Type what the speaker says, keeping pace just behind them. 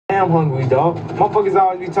am hungry, dog. Motherfuckers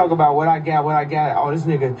always be talking about what I got. Oh, this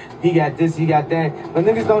nigga, he got this, he got that. But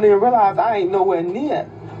niggas don't even realize I ain't nowhere near.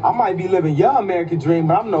 I might be living your American dream,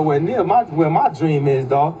 but I'm nowhere near where my dream is,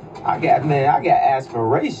 dog. I got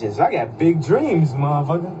aspirations. I got big dreams,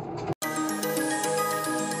 motherfucker.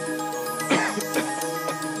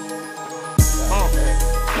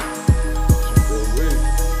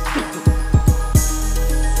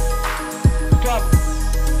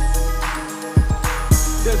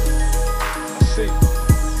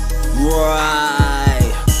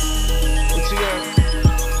 Right. What you got?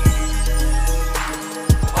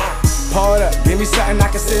 Hold up, give me something I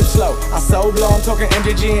can sip slow. I so blow, I'm talking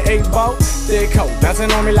MJG and 8 boat. Thick coat,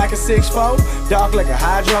 bouncing on me like a 6'4". Dark liquor,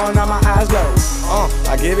 hydro, and now my eyes low.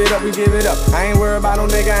 I give it up, we give it up. I ain't worried about no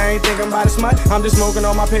nigga, I ain't thinking about a smut. I'm just smoking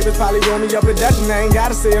on my papers, probably roll me up a Dutch. And I ain't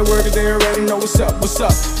gotta say a word, cause they already know what's up, what's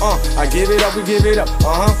up. I give it up, we give it up,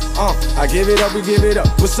 I give it up, we give it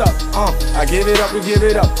up, what's up, I give it up, we give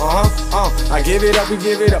it up, I give it up, we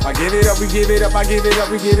give it up, I give it up, we give it up, I give it up,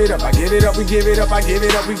 we give it up, I give it up, we give it up, I give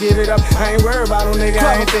it up, we give it up. I ain't worried about no nigga,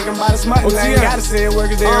 I ain't thinking about a smut. And I ain't gotta say a word,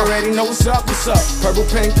 cause they already know what's up, what's up. Purple,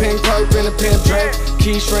 pink, perp, and a pimp drink.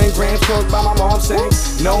 Key string, grams cooked by my mom sink.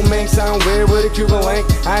 No mink, sound weird with a Cuban link.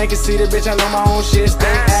 I ain't can see the bitch, I know my own shit stink.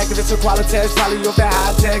 Activist or qualitas, probably off that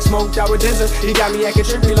high tech. Smoked out with Dizzer, he got me acting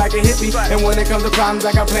trippy like a hippie. And when it comes to problems,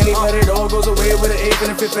 I got plenty, but it all goes away with an eighth and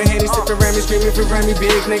a fifth of Henny. Sipping Remy, screaming for Remy.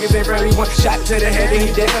 Big niggas ain't friendly, one shot to the head and he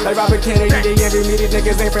dead. Like Robert Kennedy, they envy me. These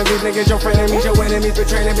niggas ain't friendly, niggas your frenemies, your enemies,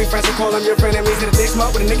 betraying me. Friends to call them your frenemies. Hit a dick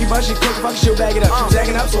smoke with a Nicky Bun, she cook, fuck, she'll bag it up. She was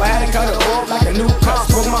acting up, so I had to cut it off like a new cut.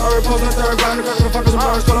 Smoke my herb, posing the third round, the girl, the fuckers and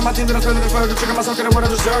birds. Calling my team that I'm spending the further, tricking myself, getting what I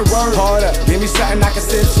deserve. Word. Hold up, give me something I can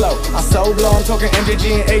sip slow. I so blow, I'm talking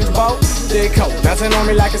MJG and 8 boat. Thick coat, bouncing on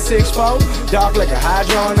me like a 6'4". Dark liquor,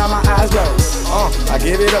 hydro, and now my eyes low. I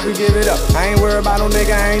give it up, we give it up. I ain't worried about no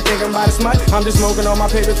nigga, I ain't thinking about a smut. I'm just smoking on my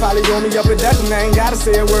papers, probably roll me up a Dutch. And I ain't gotta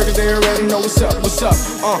say a word, cause they already know what's up, what's up.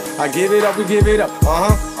 I give it up, we give it up.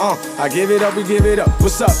 I give it up, we give it up.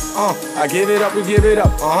 What's up? I give it up, we give it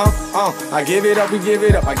up. I give it up, we give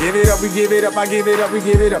it up. I give it up, we give it up. I give it up, we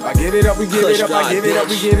give it up. I give it up, we give it up. I give it up,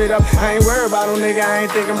 we give it up. I ain't worried about no nigga, I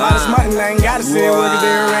ain't thinking about a smut. And I ain't gotta say a word, cause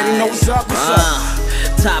they already know what's up, what's up.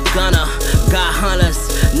 Top gunner, got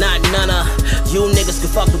hunters, not none. You niggas can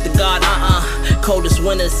fuck with the god, Coldest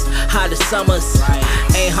winters, hottest summers,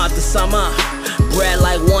 ain't hot the summer. Bread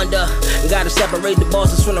like wonder, gotta separate the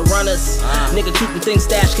bosses from the runners. Nigga keep them things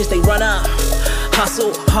stashed cause they run up.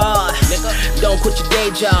 Hustle hard, don't quit your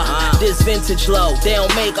day job. This vintage low, they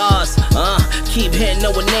don't make ours. Keep hitting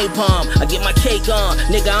up with napalm, I get my cake on.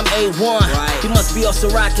 Nigga, I'm A1. He must be off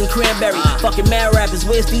Ciroc and Cranberry. Fucking mad rappers,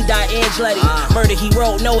 where's D. Angeletti? Murder he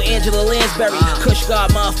wrote, no Angela Lansbury. Kush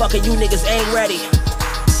God, motherfucker, you niggas ain't ready.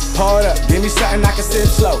 Hold up, give me something I can sip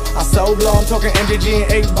slow. I so blow, I'm talking MJG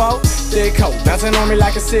and 8 boat. Thick coat, bouncing on me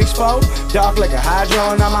like a 6'4". Dark liquor,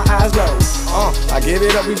 hydro, and now my eyes low. I give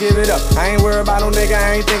it up, we give it up. I ain't worried about no nigga,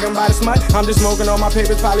 I ain't thinking about a smut. I'm just smoking on my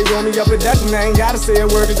papers, probably roll me up a Dutch. And I ain't gotta say a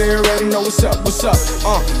word, cause they already know what's up, what's up.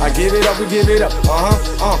 I give it up, we give it up.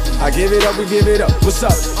 I give it up, we give it up. What's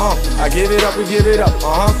up? I give it up, we give it up.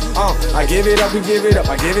 I give it up, we give it up.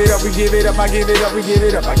 I give it up, we give it up. I give it up, we give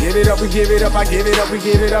it up. I give it up, we give it up. I give it up, we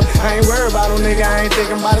give it up. I ain't worried about no nigga, I ain't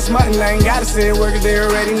thinking about a smut. And I ain't gotta say a word, cause they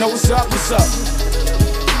already know what's up, what's up.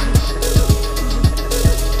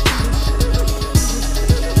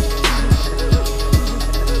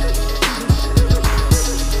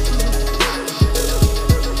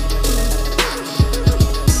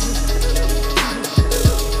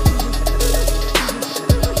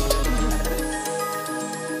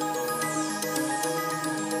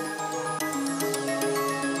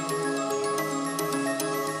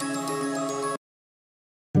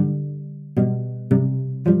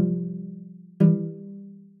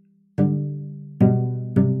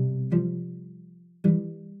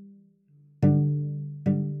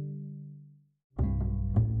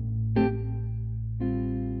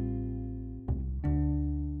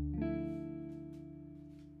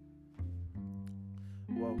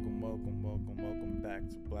 Welcome back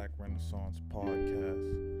to Black Renaissance Podcast.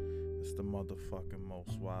 It's the motherfucking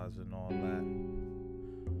most wise and all that.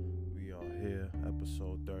 We are here,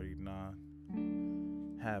 episode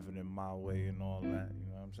 39. Having it my way and all that, you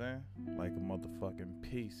know what I'm saying? Like a motherfucking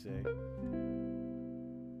piece, eh?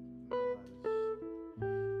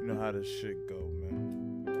 You know how this shit go,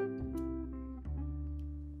 man.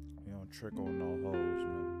 We don't trick on no hoes, man. You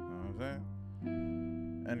know what I'm saying?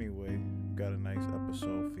 Anyway, got a nice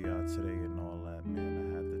episode for y'all today and all that, man.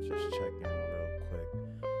 I had to just check in real quick.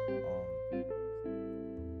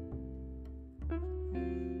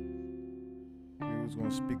 We was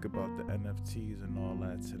gonna speak about the NFTs and all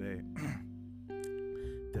that today.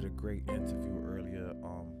 Did a great interview earlier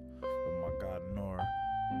with my guy Nora,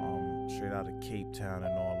 straight out of Cape Town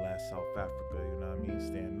and all that, South Africa, you know what I mean,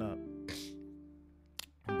 stand up.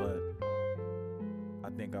 But I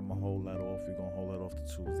think I'm gonna hold that off. We're gonna hold it off to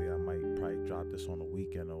Tuesday. I might probably drop this on the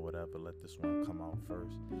weekend or whatever. Let this one come out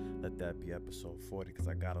first. Let that be episode 40, because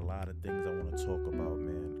I got a lot of things I want to talk about,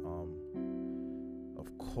 man.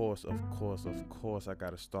 Of course, I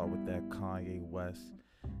gotta start with that Kanye West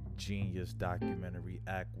Genius documentary,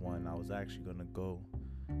 Act 1. I was actually gonna go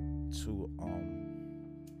to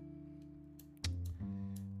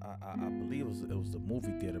I believe it was the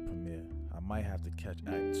movie theater premiere. I might have to catch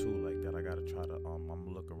Act 2 like that. I gotta try to I'm gonna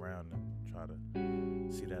look around and try to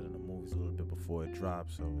see that in the movies a little bit before it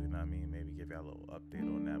drops. So you know what I mean, maybe give y'all a little update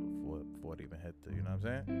on that before it even hit the, you know what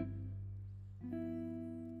I'm saying?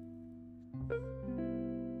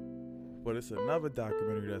 But it's another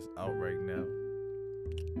documentary that's out right now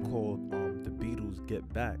called The Beatles Get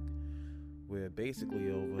Back, where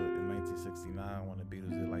basically over in 1969 when the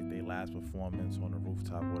Beatles did like their last performance on the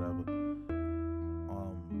rooftop, whatever,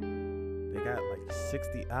 they got like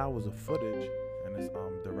 60 hours of footage, and it's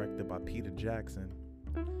directed by Peter Jackson.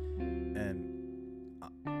 And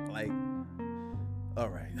like, all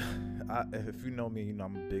right, if you know me, you know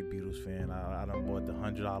I'm a big Beatles fan. I done bought the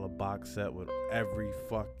 $100 box set with every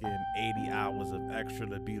fucking 80 hours of extra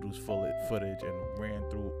the Beatles footage and ran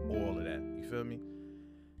through all of that. You feel me?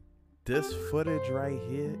 This footage right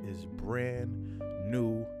here is brand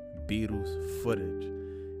new Beatles footage.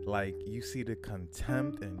 Like, you see the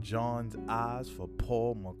contempt in John's eyes for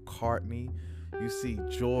Paul McCartney. You see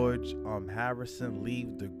George Harrison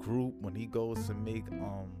leave the group when he goes to make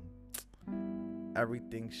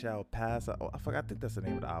Everything Shall Pass. I forgot, I think that's the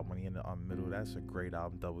name of the album when he in the middle. That's a great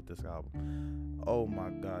album, double disc album. Oh my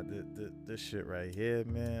God, this shit right here,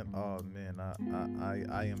 man. Oh man,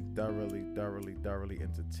 I am thoroughly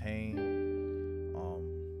entertained.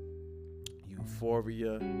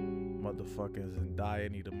 Euphoria, motherfuckers, Zendaya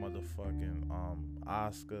need a motherfucking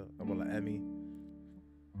Oscar, well, an Emmy.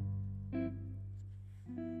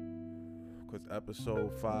 Cause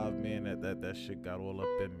episode 5, man, that shit got all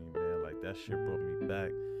up in me, man. Like, that shit brought me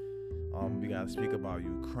back. We gotta speak about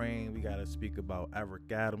Ukraine. We gotta speak about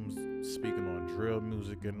Eric Adams speaking on drill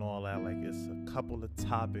music and all that. Like, it's a couple of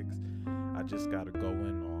topics I just gotta go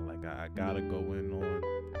in on. Like, I gotta go in on.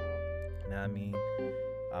 You know what I mean?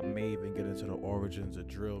 I may even get into the origins of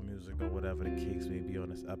drill music or whatever the case may be on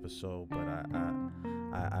this episode. But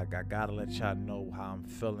I gotta let y'all know how I'm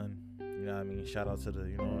feeling. You know what I mean? Shout out to the,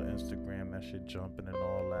 you know, the Instagram, that shit jumping and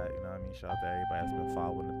all that. You know what I mean? Shout out to everybody that's been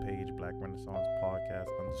following the page, Black Renaissance Podcast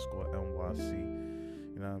 _NYC.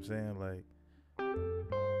 You know what I'm saying? Like,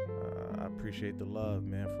 I appreciate the love,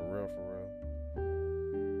 man, for real.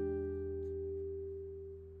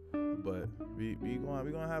 But we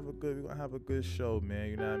gonna have a good show, man.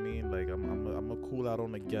 You know what I mean? Like, I'm gonna cool out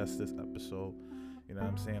on the guests this episode. You know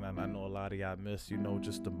what I'm saying? I know a lot of y'all miss, you know,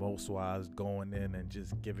 just the most wise going in and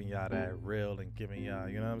just giving y'all that real and giving y'all,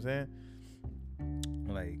 you know what I'm saying?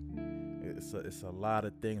 Like, it's a lot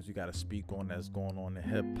of things we gotta speak on that's going on in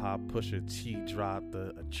hip hop. Pusha T dropped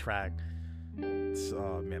a track.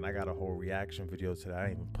 Man, I got a whole reaction video to that. I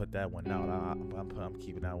ain't even put that one out. I'm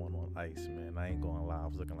keeping that one on ice, man. I ain't gonna lie. I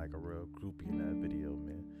was looking like a real groupie in that video,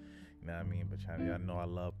 man. You know what I mean? But y'all know I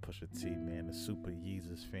love Pusha T, man. The super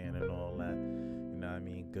Yeezus fan and all that. You know what I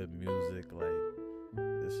mean? Good music. Like,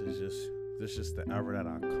 this is just the era that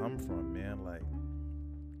I come from, man. Like,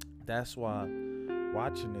 that's why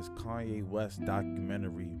watching this Kanye West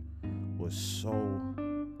documentary was so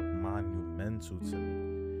monumental to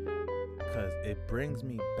me. Because it brings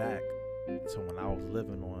me back to when I was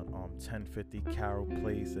living on 1050 Carroll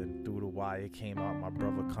Place, and Through the Wire came out. My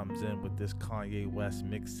brother comes in with this Kanye West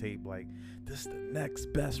mixtape, like, this the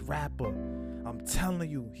next best rapper. I'm telling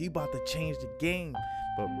you, he about to change the game.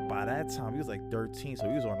 But by that time, he was like 13, so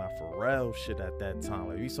he was on our Pharrell shit at that time.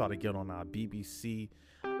 Like, we started getting on our BBC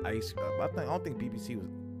Ice. I don't think BBC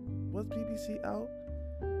was BBC out?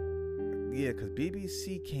 Yeah, because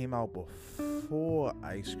BBC came out before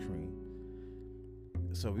Ice Cream.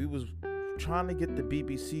 So we was trying to get the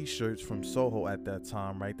BBC shirts from Soho at that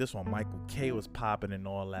time, right? This one, Michael K was popping and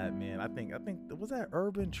all that, man. I think was that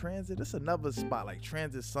Urban Transit? It's another spot, like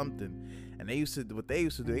Transit something. And they used to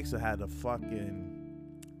have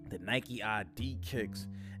the Nike ID kicks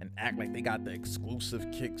and act like they got the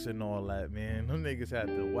exclusive kicks and all that, man. Them niggas had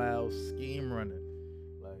the wild scheme running.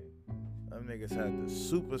 Like, them niggas had the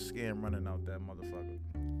super scam running out that motherfucker.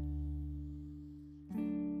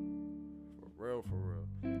 For real.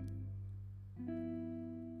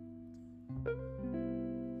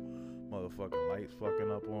 motherfucking lights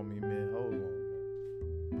fucking up on me, man. Hold on, man.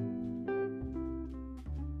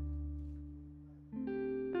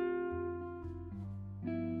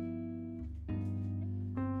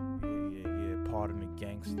 Yeah. Pardon the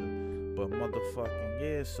gangster. But motherfucking,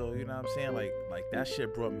 yeah, so, you know what I'm saying? Like that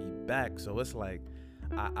shit brought me back. So it's like,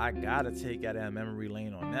 I gotta take out that memory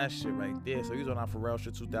lane on that shit right there. So he was on our Pharrell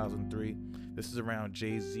shit 2003. This is around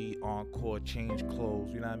Jay-Z, Encore, Change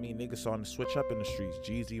Clothes. You know what I mean? Niggas starting to switch up in the streets.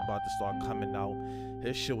 Jeezy about to start coming out.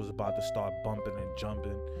 His shit was about to start bumping and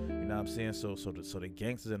jumping. You know what I'm saying? So the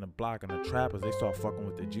gangsters in the block and the trappers, they start fucking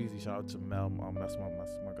with the Jeezy. Shout out to Mel. That's my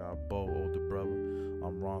guy, Bo, older brother.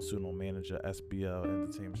 Ron Suno, manager, SBL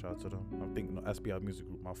Entertainment. Shout out to them. I'm thinking SBL Music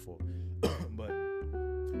Group, my fault. But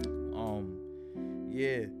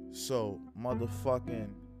yeah, so motherfucking,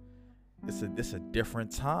 it's a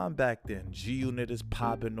different time back then. G-Unit is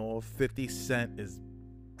popping off. 50 Cent is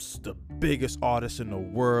the biggest artist in the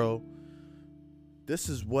world. This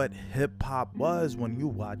is what hip-hop was when you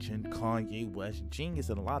watching Kanye West Genius,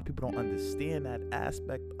 and a lot of people don't understand that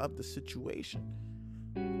aspect of the situation.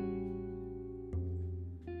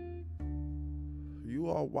 You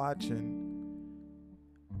are watching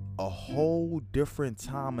a whole different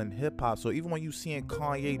time in hip-hop. So even when you seeing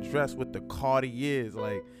Kanye dressed with the Cartiers,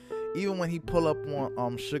 like, even when he pull up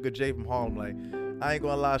on Sugar J from Harlem, like, I ain't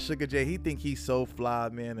gonna lie, Sugar J, he think he's so fly,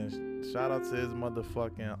 man. And shout out to his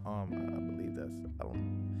motherfucking I believe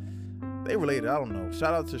they related, I don't know.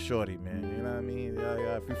 Shout out to Shorty, man. You know what I mean?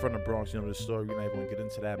 Yeah, if you're from the Bronx, you know the story. We're not even gonna get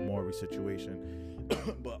into that Maury situation.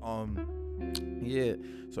 But yeah.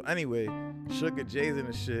 So anyway, Sugar J's in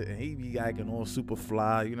the shit, and he be acting all super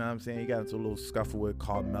fly. You know what I'm saying? He got into a little scuffle with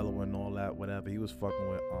Carmelo and all that, whatever. He was fucking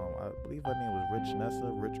with I believe her name was Rich Nessa,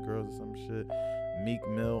 Rich Girls or some shit. Meek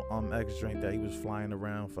Mill, ex drink that he was flying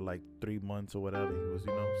around for like 3 months or whatever. He was,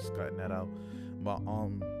 cutting that out. But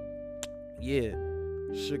yeah,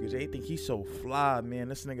 Sugar J think he's so fly, man.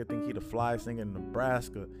 This nigga think he the flyest nigga in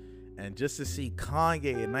Nebraska. And just to see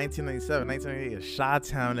Kanye in 1998, a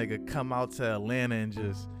Chi-Town nigga come out to Atlanta and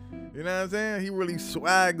just, you know what I'm saying? He really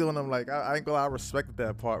swagged on him. Like, I ain't gonna lie, I respected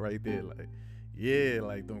that part right there. Like, yeah,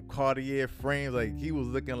 like them Cartier frames, like he was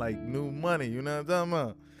looking like new money, you know what I'm talking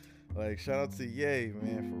about? Like, shout out to Ye,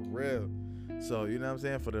 man, for real. So, you know what I'm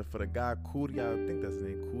saying? For the guy Cootie, I think that's his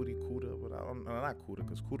name, Cuda, but not Cuda,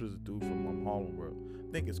 because Cuda's a dude from Harlem World.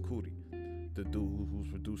 I think it's Cootie, the dude who's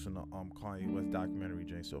producing the Kanye West documentary,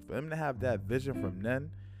 Jane. So for him to have that vision from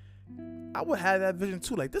then, I would have that vision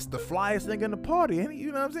too. Like, this is the flyest nigga in the party, and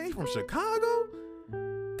you know what I'm saying? He's from Chicago.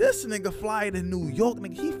 This nigga fly to New York,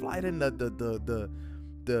 nigga. He fly in the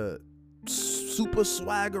super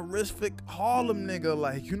swaggerific Harlem nigga,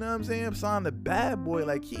 like, you know what I'm saying? Sign the bad boy,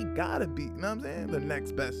 like, he gotta be, you know what I'm saying? The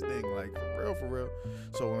next best thing, like, for real.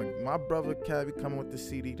 So when my brother Cabby coming with the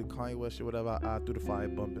CD, the Kanye West shit, whatever, I threw the fire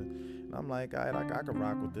bumping, and I'm like, alright, I can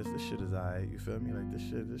rock with this. This shit is alright, you feel me? Like, this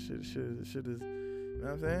shit is, you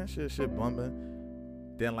know what I'm saying? Shit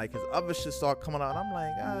bumping. Then like his other shit start coming out, and I'm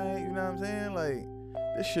like, alright, you know what I'm saying? Like,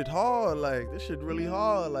 this shit hard, like, this shit really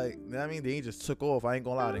hard, like, you know what I mean? Then he just took off, I ain't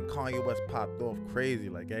gonna lie, then Kanye West popped off crazy,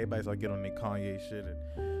 like, everybody started getting on their Kanye shit, and,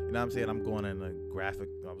 you know what I'm saying? I'm going into graphic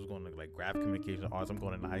communication arts, I'm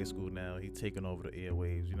going into high school now, he taking over the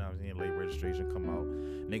airwaves, you know what I'm saying? Late registration come out,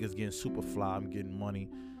 niggas getting super fly, I'm getting money,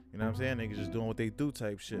 you know what I'm saying? Niggas just doing what they do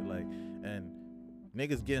type shit, like, and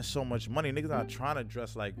niggas getting so much money. Niggas not trying to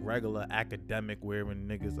dress like regular academic wearing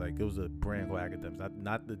niggas. Like, it was a brand called Academics,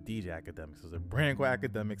 not the DJ Academics. It was a brand called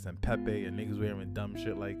Academics and Pepe, and niggas wearing dumb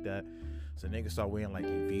shit like that. So niggas start wearing like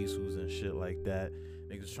Evisus and shit like that.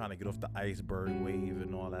 Niggas trying to get off the iceberg wave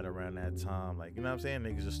and all that around that time. Like, you know what I'm saying?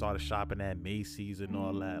 Niggas just started shopping at Macy's and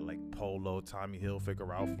all that. Like Polo, Tommy Hilfiger,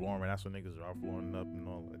 Ralph Lauren. That's when niggas Ralph Lauren up and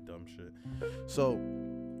all that dumb shit. So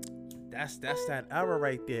that's that era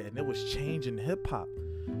right there, and it was changing hip hop.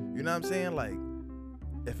 You know what I'm saying? Like,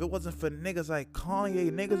 if it wasn't for niggas like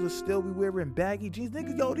Kanye, niggas would still be wearing baggy jeans.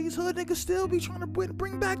 Niggas, yo, these hood niggas still be trying to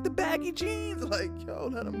bring back the baggy jeans. Like, yo,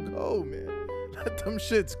 let them go, man. Let them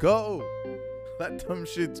shits go. Let them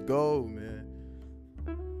shits go, man.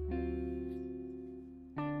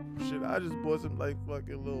 Shit, I just bought some like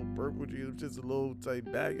fucking little purple jeans, just a little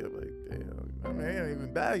tight baggy. I'm like, damn, I mean, it ain't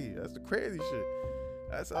even baggy. That's the crazy shit.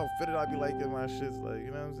 That's how fitted I be liking my shits, like,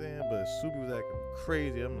 you know what I'm saying? But Subi was acting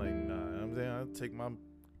crazy. I'm like, nah, you know what I'm saying? I'll take my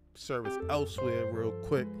service elsewhere real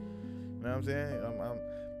quick. You know what I'm saying?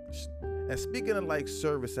 And speaking of like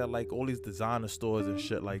service at like all these designer stores and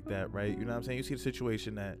shit like that, right? You know what I'm saying? You see the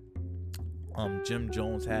situation that Jim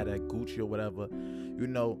Jones had at Gucci or whatever. You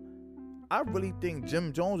know, I really think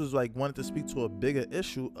Jim Jones was like wanted to speak to a bigger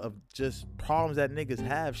issue of just problems that niggas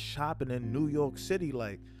have shopping in New York City,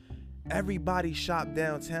 like. everybody shop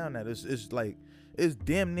downtown now. It's like, it's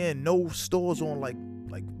damn near no stores on like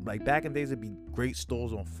back in days it'd be great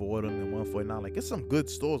stores on Fordham and 149. Like, it's some good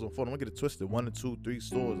stores on Fordham. Don't get it twisted. 1 2 3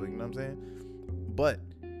 stores, like, you know what I'm saying? But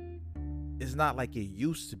it's not like it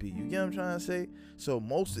used to be. You get what I'm trying to say? So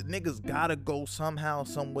most niggas gotta go somehow,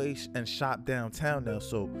 some way, and shop downtown now.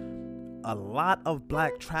 So a lot of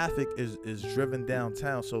black traffic is driven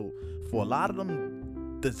downtown. So for a lot of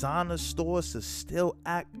them designer stores to still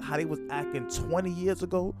act how they was acting 20 years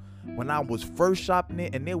ago when I was first shopping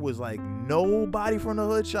there, and there was like nobody from the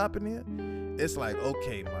hood shopping there, it's like,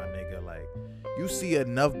 okay, my nigga, like, you see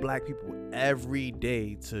enough black people every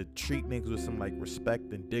day to treat niggas with some like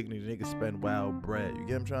respect and dignity. Niggas spend wild bread. You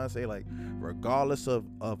get what I'm trying to say? Like, regardless of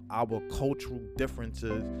our cultural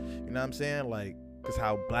differences, you know what I'm saying? Like, cause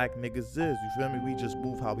how black niggas is, you feel me? We just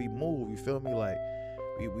move how we move, you feel me? Like,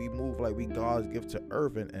 we move like we God's gift to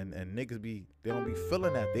earth, and niggas they don't be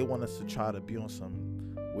feeling that. They want us to try to be on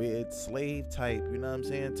some weird slave type, you know what I'm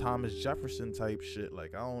saying? Thomas Jefferson type shit.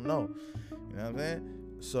 Like, I don't know. You know what I'm saying?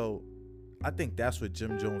 So I think that's what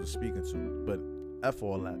Jim Jones is speaking to. But F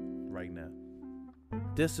all that right now.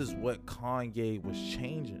 This is what Kanye was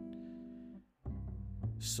changing.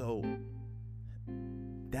 So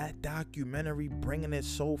that documentary, bringing it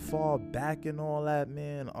so far back and all that,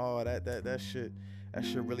 man. Oh, that shit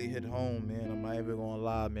really hit home, man. I'm not even gonna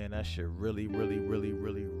lie, man. That shit really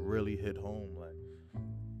hit home. Like,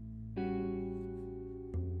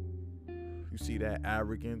 you see that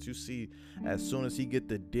arrogance. You see, as soon as he get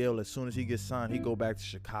the deal, as soon as he gets signed, he go back to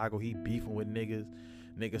Chicago. He beefing with niggas.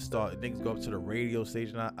 Niggas go up to the radio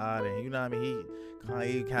station, and you know what I mean?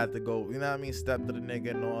 Kanye had to go, you know what I mean, step to the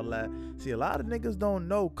nigga and all that. See, a lot of niggas don't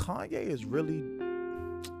know Kanye is really,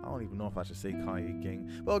 I don't even know if I should say Kanye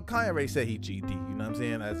King. Well, Kanye already said he GD, you know what I'm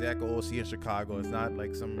saying? As I can all see in Chicago, it's not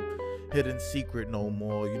like some hidden secret no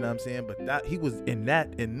more, you know what I'm saying? But that he was in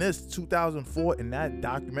this 2004, in that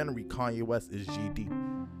documentary, Kanye West is GD. You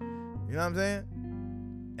know what I'm saying?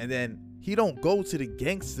 And then he don't go to the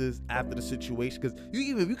gangsters after the situation, because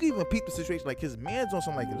you can even peep the situation. Like, his man's on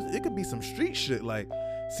something, like, it could be some street shit. Like,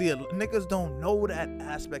 see, niggas don't know that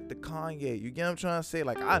aspect of Kanye. You get what I'm trying to say?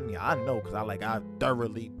 Like, I know, because I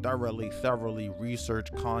thoroughly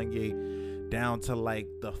researched Kanye down to like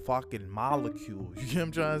the fucking molecule. You get what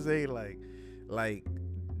I'm trying to say? Like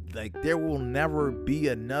there will never be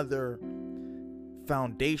another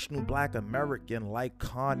foundational black American like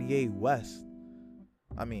Kanye West.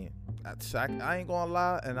 I mean, I ain't gonna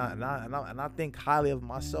lie, and I think highly of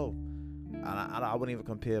myself. I wouldn't even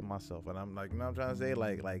compare myself, and I'm like, you know what I'm trying to say,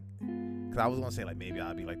 like, cause I was gonna say like maybe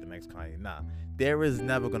I'll be like the next Kanye. Nah, there is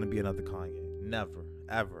never gonna be another Kanye. Never,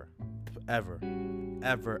 ever.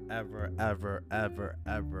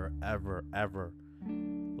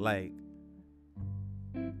 Like,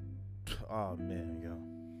 oh man, yo.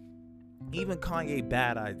 Even Kanye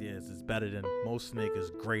bad ideas is better than most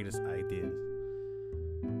niggas' greatest ideas.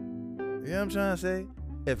 You know what I'm trying to say?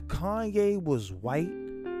 If Kanye was white,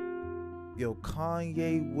 yo,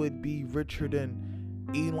 Kanye would be richer than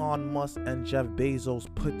Elon Musk and Jeff Bezos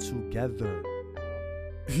put together.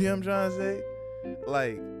 You know what I'm trying to say?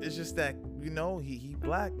 Like, it's just that, you know, he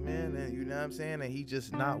black, man, and you know what I'm saying? And he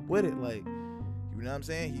just not with it. Like, you know what I'm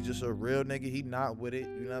saying? He just a real nigga. He not with it.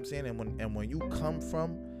 You know what I'm saying? And when you come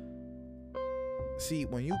from,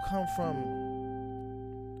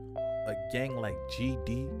 a gang like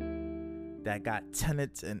GD that got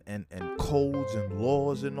tenets and codes and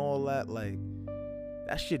laws and all that, like,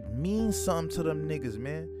 that shit means something to them niggas,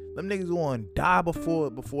 man. Them niggas gonna die before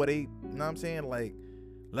they, you know what I'm saying? Like,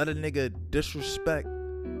 let a nigga disrespect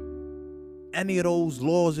any of those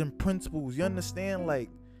laws and principles. You understand? Like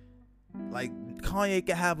Kanye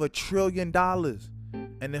could have $1 trillion,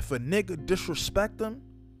 and if a nigga disrespect him,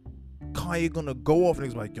 Kanye gonna go off and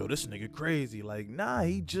he's like, yo, this nigga crazy. Like, nah,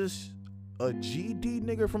 he just a GD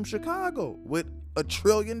nigga from Chicago with $1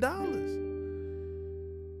 trillion.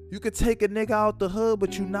 You could take a nigga out the hood,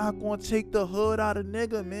 but you not gonna take the hood out of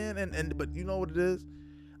nigga, man. But you know what it is?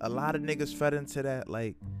 A lot of niggas fed into that,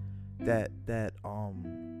 like, that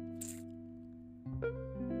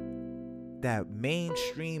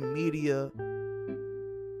mainstream media.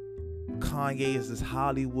 Kanye is this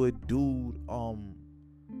Hollywood dude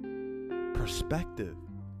perspective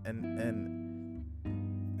and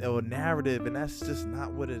or narrative, and that's just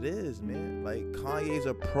not what it is, man. Like, Kanye's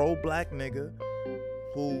a pro-black nigga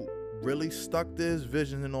who really stuck to his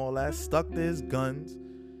vision and all that, stuck to his guns,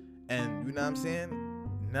 and you know what I'm saying,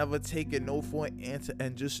 never taking no for an answer,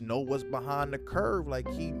 and just know what's behind the curve. Like,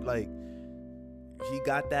 he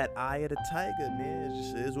got that eye of the tiger, man. It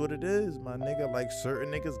just is what it is, my nigga. Like,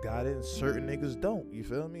 certain niggas got it and certain niggas don't. You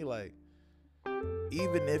feel me? Like,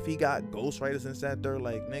 even if he got ghostwriters and that third,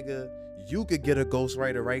 like, nigga, you could get a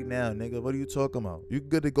ghostwriter right now, nigga. What are you talking about? You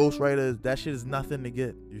could get a ghostwriter. That shit is nothing to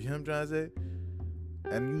get. You hear what I'm trying to say?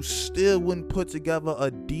 And you still wouldn't put together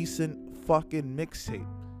a decent fucking mixtape.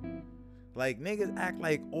 Like, niggas act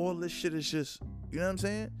like all this shit is just, you know what I'm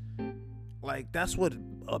saying? Like, that's what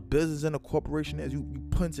a business and a corporation is. You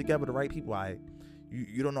putting together the right people.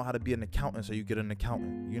 You don't know how to be an accountant, so you get an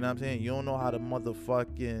accountant. You know what I'm saying? You don't know how to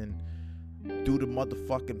motherfucking do the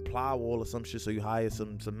motherfucking plow wall or some shit, so you hire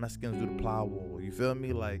some Mexicans to do the plow wall. You feel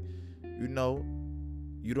me? Like, you know,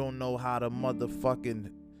 you don't know how to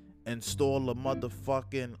motherfucking install a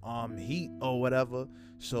motherfucking heat or whatever,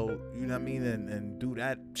 so you know what I mean, and do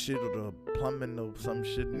that shit or the plumbing or some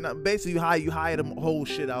shit. Basically you hire the whole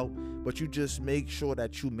shit out, but you just make sure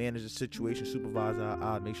that you manage the situation, supervise,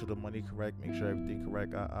 make sure the money correct, make sure everything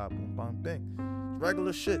correct, boom, bang, bang. It's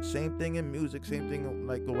regular shit. Same thing in music, same thing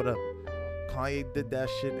like or whatever. Kanye did that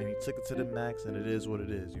shit and he took it to the max, and it is what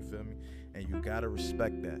it is. You feel me? And you gotta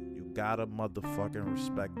respect that. You gotta motherfucking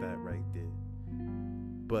respect that right there.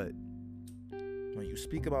 But when you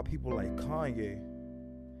speak about people like Kanye,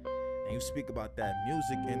 and you speak about that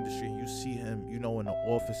music industry, and you see him, you know, in the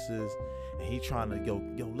offices, and he trying to yo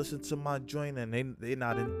listen to my joint, and they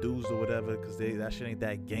not enthused or whatever, because that shit ain't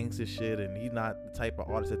that gangster shit, and he's not the type of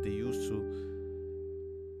artist that they used to.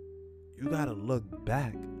 You gotta look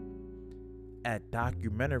back at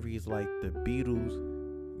documentaries like the Beatles,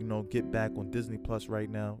 you know, Get Back on Disney Plus right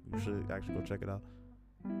now. You should actually go check it out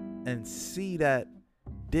and see that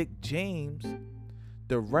Dick James,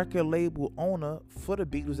 the record label owner for the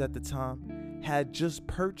Beatles at the time, had just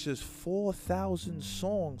purchased 4,000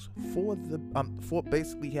 songs for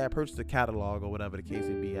basically he had purchased the catalog or whatever the case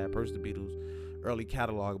may be. He had purchased the Beatles early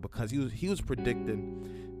catalog because he was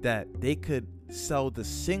predicting that they could sell the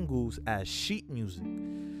singles as sheet music.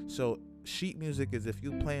 So sheet music is if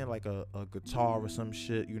you playing like a guitar or some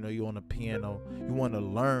shit, you know, you on a piano, you want to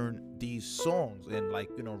learn these songs and, like,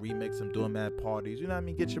 you know, remix them, doing mad parties, you know what I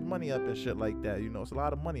mean, get your money up and shit like that. You know, it's a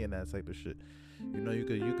lot of money in that type of shit. You know, you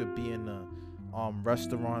could be in a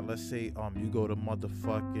restaurant, let's say you go to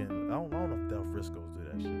motherfucking, I don't know if Del Frisco's do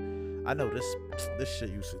that shit. I know this shit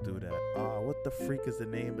used to do that. What the freak is the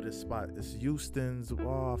name of this spot? It's Houston's.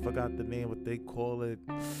 I forgot the name, what they call it.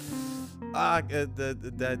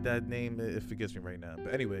 That name, it forgets me right now.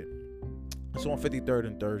 But anyway, it's on 53rd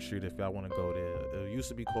and 3rd Street if y'all want to go there. It used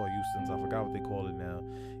to be called Houston's. I forgot what they call it now.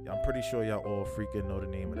 I'm pretty sure y'all all freaking know the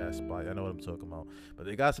name of that spot. I know what I'm talking about. But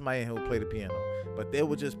they got somebody in here who play the piano. But they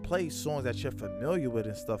would just play songs that you're familiar with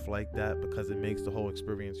and stuff like that, because it makes the whole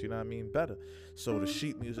experience, you know what I mean, better. So the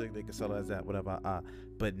sheet music, they can sell it as that, whatever.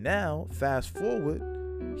 But now, fast forward,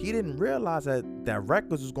 he didn't realize that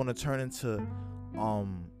records was going to turn into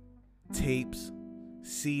tapes,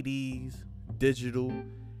 CDs, digital,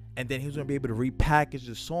 and then he was going to be able to repackage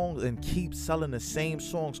the songs and keep selling the same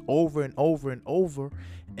songs over and over and over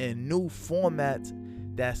in new formats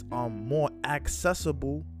that's more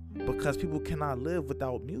accessible, because people cannot live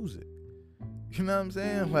without music. You know what I'm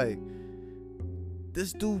saying? Like,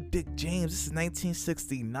 this dude Dick James, this is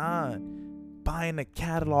 1969, buying a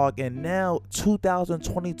catalog, and now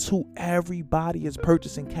 2022 everybody is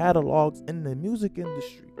purchasing catalogs in the music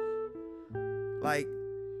industry. Like,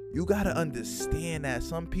 you gotta understand that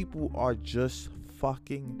some people are just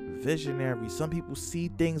fucking visionaries. Some people see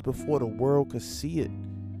things before the world could see it.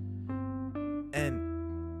 And,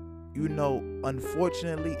 you know,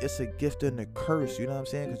 unfortunately, it's a gift and a curse, you know what I'm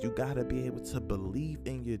saying? Because you gotta be able to believe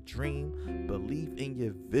in your dream, believe in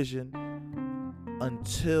your vision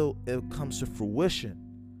until it comes to fruition.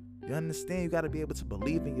 You understand? You gotta be able to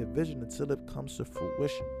believe in your vision until it comes to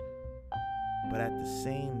fruition. But at the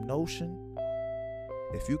same notion,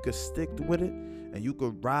 if you could stick with it and you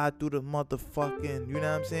could ride through the motherfucking, you know what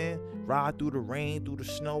I'm saying? Ride through the rain, through the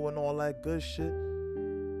snow and all that good shit.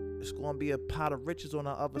 It's going to be a pot of riches on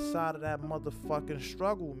the other side of that motherfucking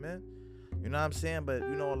struggle, man. You know what I'm saying? But,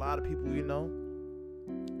 you know, a lot of people, you know,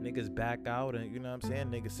 niggas back out and, you know what I'm saying?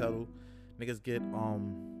 Niggas settle. Niggas get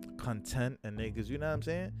content and niggas, you know what I'm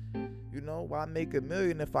saying? You know, why make $1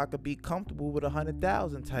 million if I could be comfortable with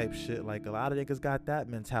 100,000 type shit? Like, a lot of niggas got that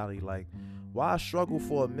mentality. Like, why struggle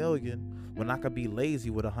for $1 million when I could be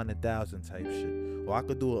lazy with 100,000 type shit? Or I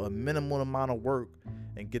could do a minimal amount of work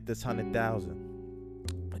and get this 100,000.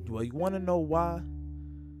 Well, you want to know why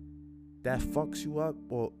that fucks you up,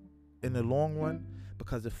 or in the long run?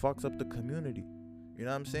 Because it fucks up the community. You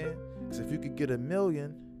know what I'm saying? Because if you could get $1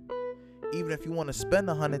 million, even if you want to spend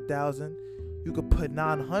 100,000, you could put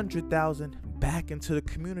 900,000 back into the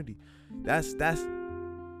community. That's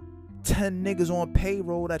 10 niggas on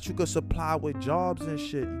payroll that you could supply with jobs and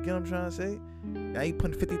shit. You get what I'm trying to say? Now you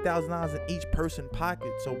putting $50,000 in each person's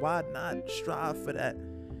pocket. So why not strive for that?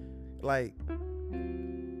 Like,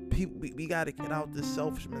 people, we got to get out this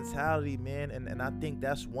selfish mentality, man. And I think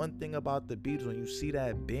that's one thing about the Beatles. When you see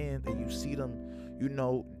that band and you see them, you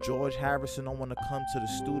know, George Harrison don't want to come to the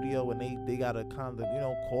studio, and they got to kind of, you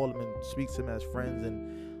know, call him and speak to him as friends.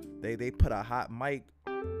 And they put a hot mic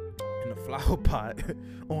in a flower pot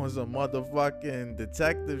on some motherfucking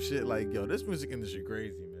detective shit. Like, yo, this music industry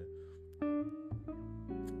crazy, man.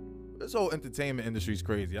 This whole entertainment industry's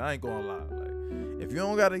crazy. I ain't gonna lie. Like, if you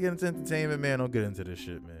don't gotta get into entertainment, man, don't get into this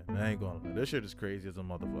shit, man. I ain't gonna lie. This shit is crazy as a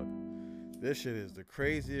motherfucker. This shit is the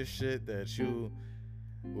craziest shit that you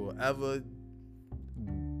will ever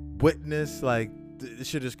witness. Like, this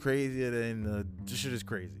shit is crazier than this shit is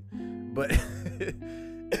crazy. But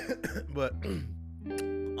but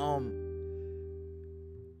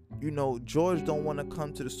you know, George don't want to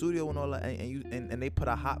come to the studio and all that, and they put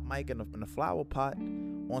a hot mic in a flower pot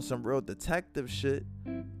on some real detective shit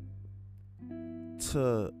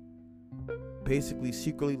to basically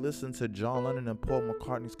secretly listen to John Lennon and Paul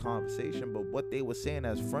McCartney's conversation. But what they were saying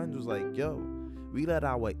as friends was like, yo, we let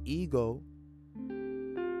our ego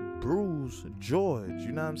bruise George.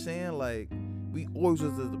 You know what I'm saying? Like, we always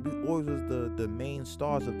was the main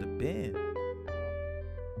stars of the band.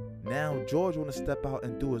 Now George want to step out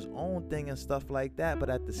and do his own thing and stuff like that.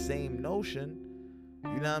 But at the same notion,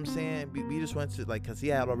 you know what I'm saying? We just went to, like, cause he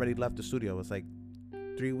had already left the studio. It's like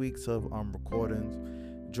 3 weeks of recordings.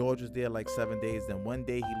 George was there like 7 days. Then one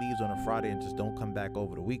day he leaves on a Friday and just don't come back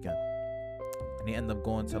over the weekend. And they end up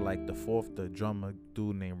going to like the drummer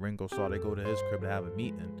dude named Ringo Starr. They go to his crib to have a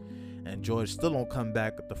meeting, and George still don't come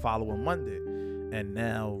back the following Monday. And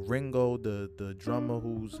now Ringo, the drummer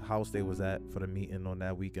whose house they was at for the meeting on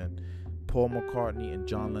that weekend, Paul McCartney and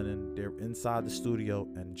John Lennon, they're inside the studio,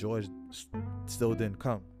 and George still didn't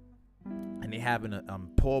come. And they having a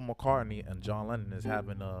Paul McCartney and John Lennon is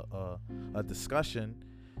having a discussion,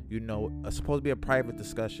 you know, supposed to be a private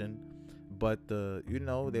discussion, but you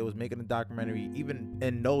know, they was making a documentary even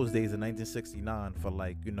in those days in 1969 for,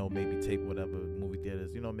 like, you know, maybe tape whatever movie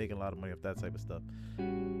theaters, you know, making a lot of money off that type of stuff.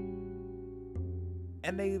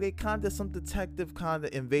 And they kind of did some detective kind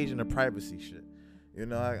of invasion of privacy shit. You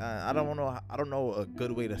know, I don't know a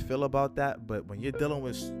good way to feel about that. But when you're dealing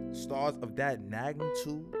with stars of that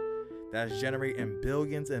magnitude, that's generating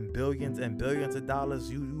billions and billions and billions of dollars,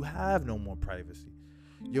 you have no more privacy.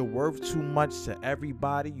 You're worth too much to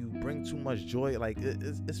everybody. You bring too much joy. Like,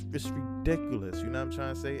 it's ridiculous. You know what I'm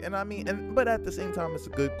trying to say? And I mean, but at the same time, it's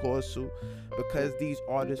a good cause too, because these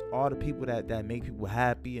artists are the people that make people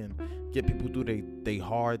happy and get people through they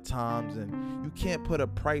hard times. And you can't put a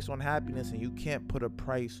price on happiness, and you can't put a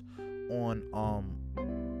price on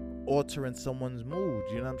altering someone's mood.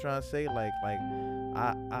 You know what I'm trying to say? Like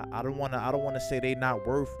I don't want to say they not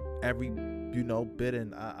worth every, you know, bit,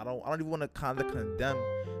 and I don't even want to kind of condemn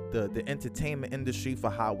the entertainment industry for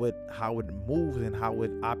how it moves and how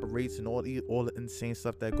it operates and all the insane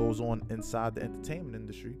stuff that goes on inside the entertainment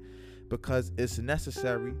industry, because it's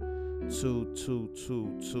necessary to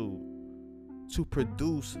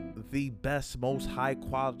produce the best, most high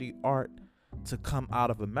quality art to come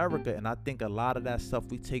out of America. And I think a lot of that stuff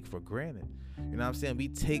we take for granted. You know what I'm saying? We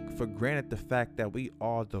take for granted the fact that we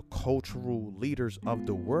are the cultural leaders of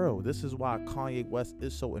the world. This is why Kanye West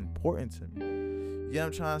is so important to me. You know what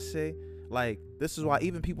I'm trying to say? Like, this is why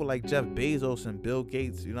even people like Jeff Bezos and Bill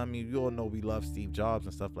Gates, you know what I mean? You all know we love Steve Jobs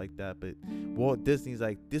and stuff like that, but Walt Disney's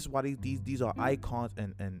like, this is why these are icons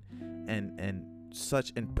and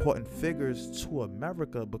such important figures to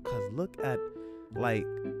America, because look at, like,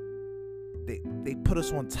 they put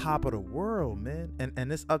us on top of the world, man,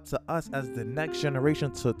 and it's up to us as the next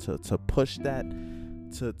generation to push that,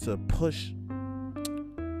 to push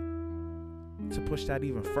that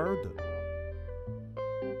even further.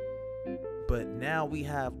 But now we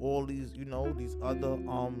have all these, you know, these other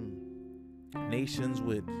nations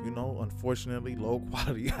with, you know, unfortunately low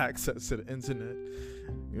quality access to the internet.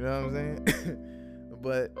 You know what I'm saying?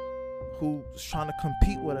 But who's trying to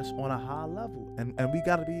compete with us on a high level, and we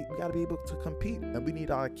gotta be able to compete, and we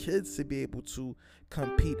need our kids to be able to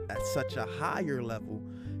compete at such a higher level,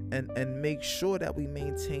 and make sure that we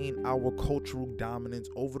maintain our cultural dominance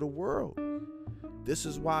over the world. This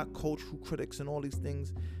is why cultural critics and all these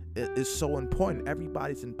things is so important.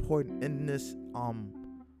 Everybody's important in this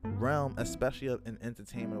realm, especially in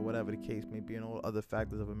entertainment or whatever the case may be, and all other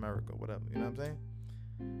factors of America, whatever. You know what I'm saying?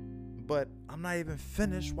 But I'm not even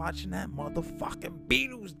finished watching that motherfucking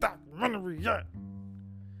Beatles documentary yet.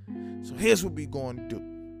 So here's what we gonna do.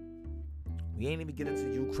 We ain't even get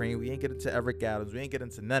into Ukraine. We ain't get into Eric Adams. We ain't get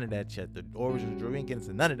into none of that shit. The origin drill. We ain't get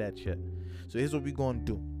into none of that shit. So here's what we gonna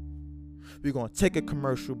do. We're gonna take a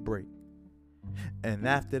commercial break. And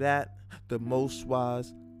after that, the most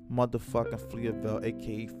wise motherfucking Fleaville,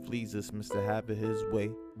 aka Fleezus, Mr. Have It His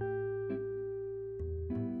Way.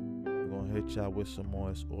 We're gonna hit y'all with some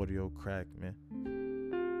more audio crack, man.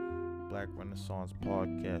 Black Renaissance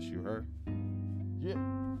Podcast, you heard? Yeah.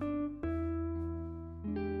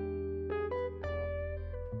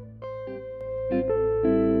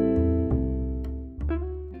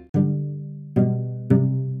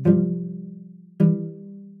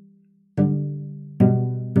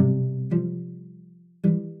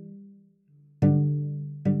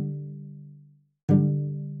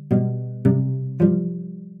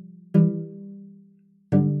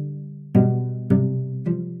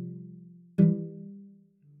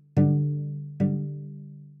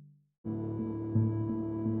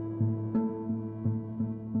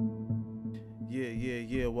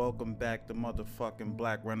 Yeah, welcome back to motherfucking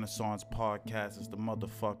Black Renaissance Podcast. It's the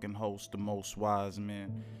motherfucking host, the most wise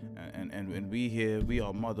man. And we here, we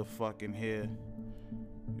are motherfucking here.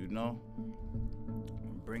 You know?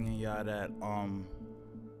 Bringing y'all that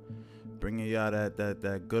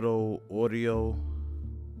good old audio.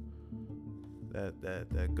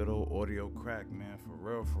 That good old audio crack, man, for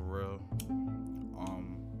real.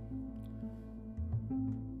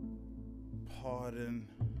 Pardon.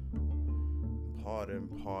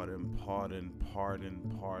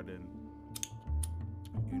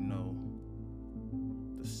 You know,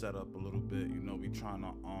 the setup a little bit. You know, we trying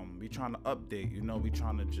to update. You know, we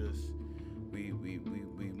trying to just we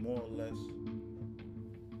more or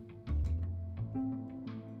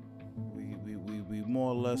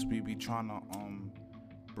less we be trying to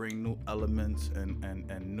bring new elements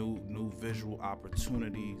and new visual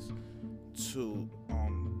opportunities to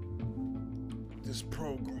this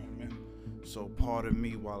program, man. So pardon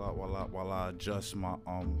me while I adjust my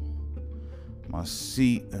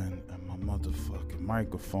seat and my motherfucking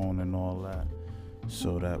microphone and all that,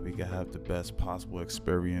 so that we can have the best possible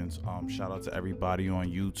experience. Shout out to everybody on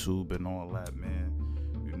YouTube and all that, man.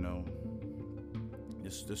 You know,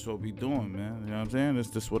 this what we doing, man. You know what I'm saying?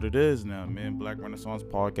 This what it is now, man. Black Renaissance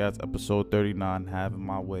Podcast, episode 39, having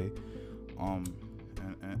my way.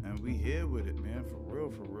 And we here with it, man. For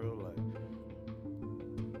real, like.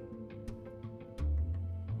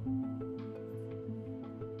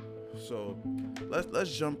 So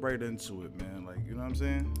let's jump right into it, man. Like, you know what I'm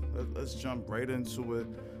saying? Let's jump right into it.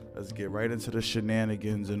 Let's get right into the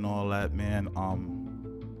shenanigans and all that, man.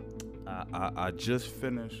 I just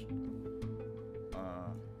finished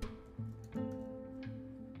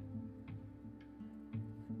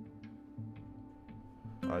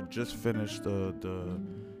the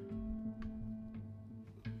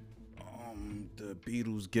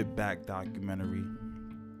Beatles Get Back documentary,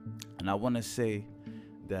 and I want to say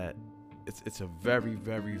that it's a very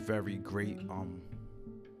great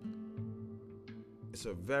it's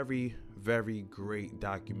a very great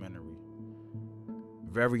documentary,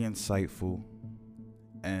 very insightful.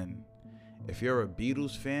 And if you're a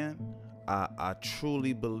Beatles fan, I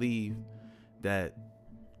truly believe that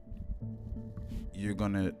you're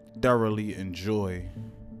gonna thoroughly enjoy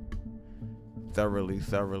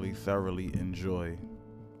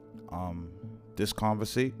this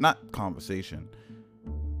conversation,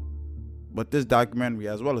 but this documentary,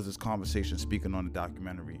 as well as this conversation speaking on the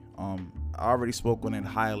documentary. I already spoke on it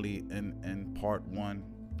highly in part one.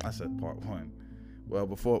 I said part one. Well,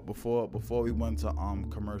 before we went to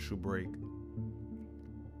commercial break. You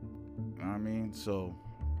know what I mean? So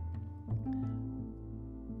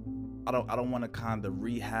I don't want to kind of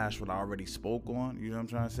rehash what I already spoke on. You know what I'm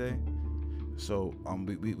trying to say? So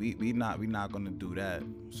we not gonna do that.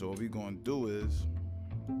 So what we gonna do is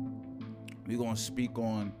we gonna speak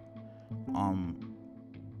on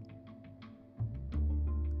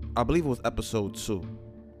I believe it was episode 2,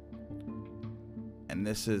 and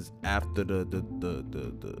this is after the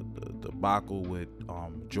debacle with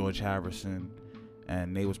George Harrison,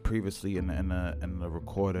 and they was previously in the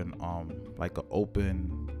recording like an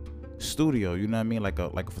open studio, you know what I mean, like a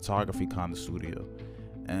photography kind of studio.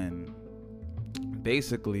 And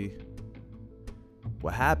basically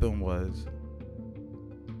what happened was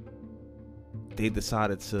they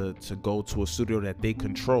decided to go to a studio that they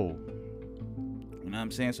control. You know what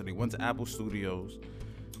I'm saying? So they went to Apple Studios.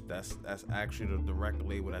 That's actually the record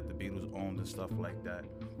label that the Beatles owned and stuff like that.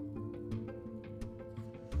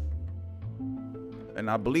 And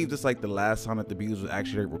I believe this like the last time that the Beatles was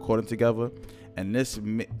actually recording together. And this,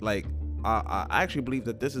 like, I actually believe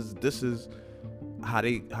that this is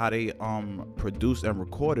produced and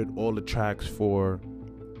recorded all the tracks for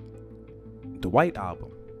the White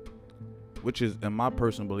Album, which is, in my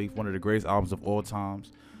personal belief, one of the greatest albums of all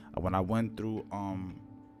times. When I went through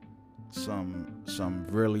some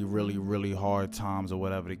really hard times, or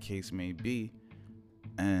whatever the case may be,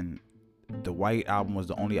 and the White Album was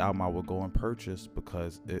the only album I would go and purchase,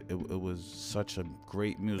 because it was such a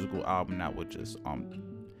great musical album that would just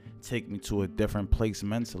take me to a different place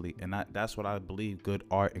mentally. And that's what I believe good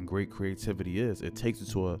art and great creativity is. It takes you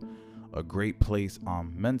to a great place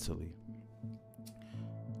mentally.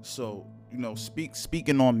 So, you know,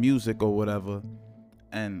 speaking on music or whatever,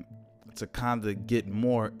 and to kind of get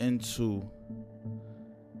more into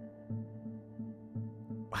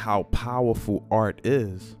how powerful art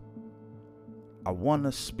is, I want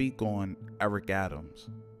to speak on Eric Adams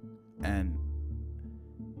and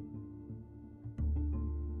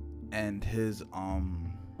his I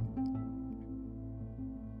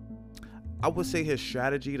would say his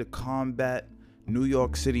strategy to combat New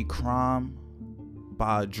York City crime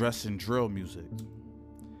by addressing drill music.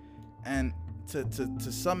 And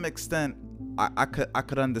to some extent, I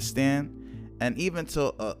could understand, and even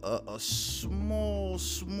to a small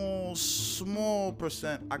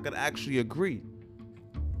percent, I could actually agree.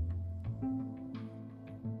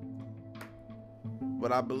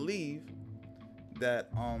 But I believe that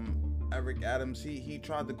Eric Adams, he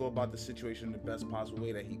tried to go about the situation the best possible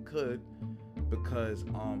way that he could, because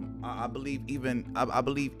I believe even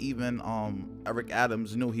Eric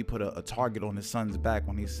Adams knew he put a target on his son's back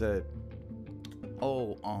when he said,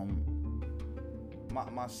 "Oh,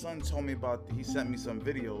 my son told me he sent me some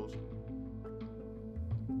videos,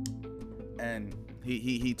 and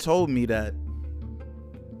he told me that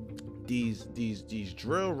these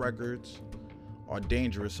drill records are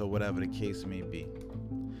dangerous," or whatever the case may be.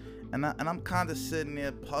 And I'm kind of sitting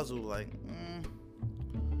there puzzled, like,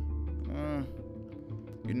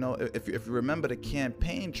 you know, if you remember the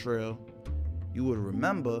campaign trail, you would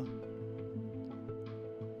remember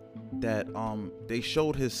that they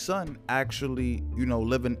showed his son actually, you know,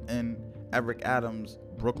 living in Eric Adams'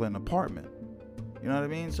 Brooklyn apartment. You know what I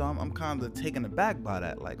mean? So I'm kind of taken aback by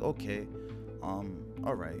that. Like, okay, all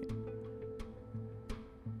right,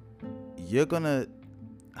 you're gonna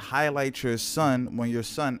highlight your son when your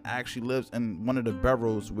son actually lives in one of the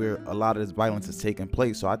boroughs where a lot of this violence is taking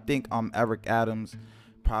place. So I think Eric Adams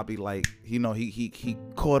probably, like, you know, he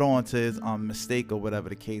caught on to his mistake, or whatever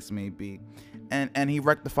the case may be, and he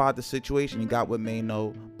rectified the situation. He got with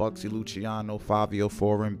Mano, Bugsy Luciano, Fabio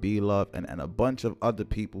Foreign, B Love, and a bunch of other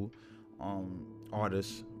people,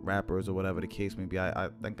 artists, rappers, or whatever the case may be. I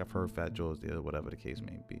think I've heard Fat Joe's there, or whatever the case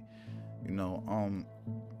may be, you know.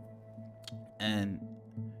 And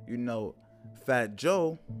you know, Fat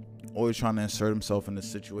Joe always trying to insert himself into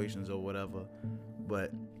situations or whatever,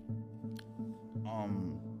 but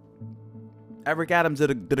Eric Adams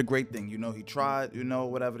did a great thing. You know, he tried, you know,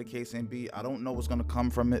 whatever the case may be. I don't know what's gonna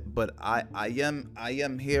come from it, but I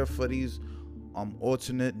am here for these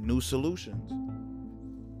alternate new solutions.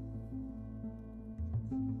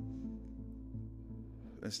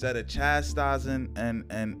 Instead of chastising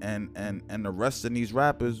and arresting these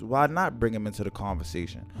rappers, why not bring them into the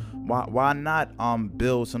conversation? Why not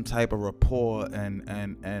build some type of rapport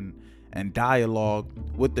and dialogue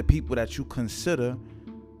with the people that you consider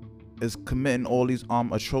is committing all these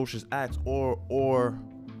atrocious acts, or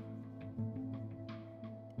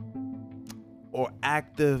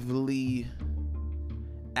actively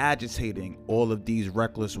agitating all of these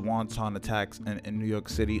reckless wanton attacks in New York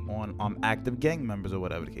City on active gang members, or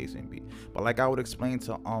whatever the case may be. But like I would explain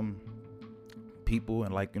to people,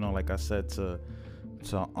 and like, you know, like I said to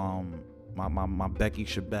my Becky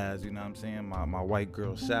Shabazz, you know what I'm saying, my white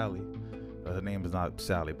girl Sally, her name is not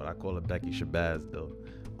Sally, but I call her Becky Shabazz though.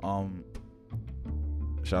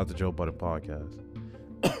 Shout out to Joe Budden Podcast.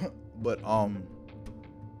 But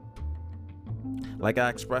like I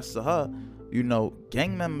expressed to her, you know,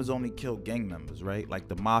 gang members only kill gang members, right? Like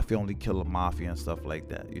the mafia only kill the mafia and stuff like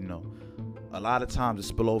that, you know. A lot of times it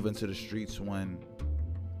spill over into the streets when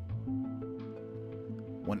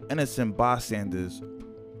innocent bystanders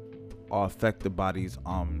are affected by these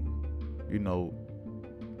you know,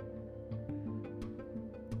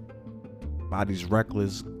 by these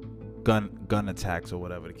reckless gun attacks, or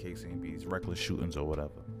whatever the case may be, these reckless shootings or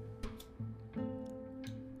whatever.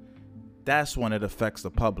 That's when it affects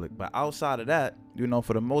the public. But outside of that, you know,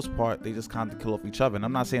 for the most part, they just kind of kill off each other. And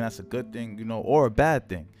I'm not saying that's a good thing, you know, or a bad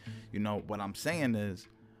thing. You know, what I'm saying is,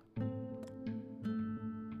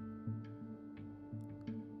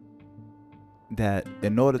 that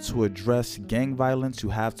in order to address gang violence, you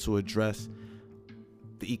have to address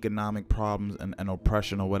the economic problems and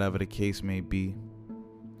oppression or whatever the case may be.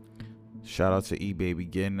 Shout out to E-Baby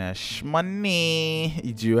getting that money.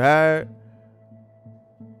 You heard?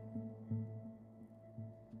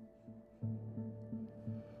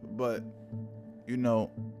 But, you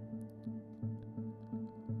know,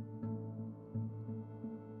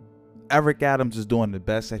 Eric Adams is doing the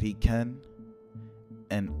best that he can.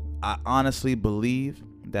 And I honestly believe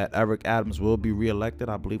that Eric Adams will be reelected.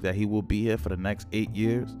 I believe that he will be here for the next 8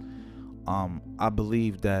 years. I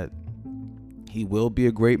believe that he will be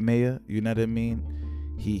a great mayor. You know what I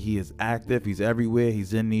mean? He is active. He's everywhere.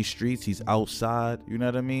 He's in these streets. He's outside. You know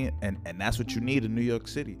what I mean? And that's what you need in New York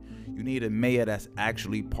City. You need a mayor that's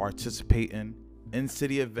actually participating in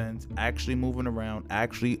city events, actually moving around,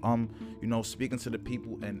 actually you know, speaking to the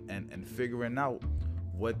people and figuring out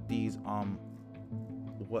what these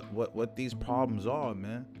what these problems are,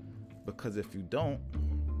 man. Because if you don't,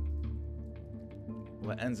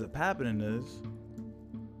 what ends up happening is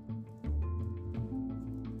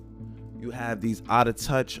you have these out of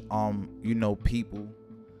touch you know, people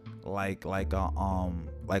like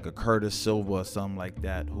a Curtis Silva or something like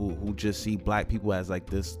that who just see black people as like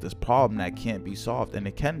this problem that can't be solved, and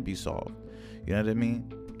it can be solved. You know what I mean?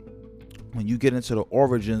 When you get into the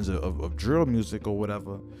origins of drill music or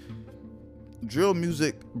whatever, drill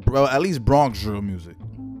music, bro, at least Bronx drill music,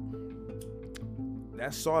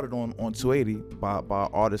 that started on 280 by an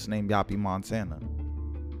artist named Yappy Montana.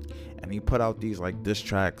 And he put out these like diss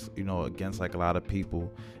tracks, you know, against like a lot of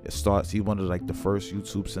people. He one of like the first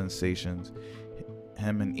YouTube sensations.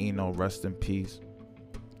 Him and Eno, rest in peace.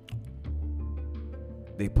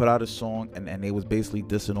 They put out a song and they was basically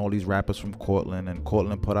dissing all these rappers from Cortland, and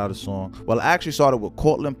Cortland put out a song. Well, it actually started with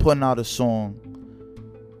Cortland putting out a song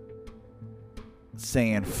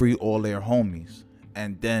saying free all their homies.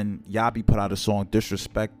 And then Yappy put out a song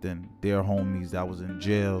disrespecting their homies that was in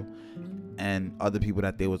jail and other people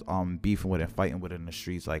that they was beefing with and fighting with in the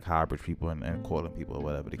streets, like Highbridge people and Cortland people or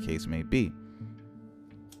whatever the case may be.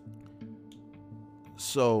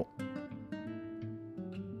 So,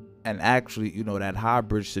 and actually, you know, that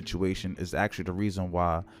Highbridge situation is actually the reason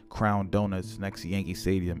why Crown Donuts next to Yankee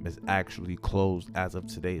Stadium is actually closed as of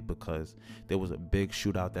today, because there was a big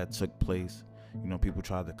shootout that took place. You know, people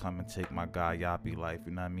tried to come and take my guy Yappy life.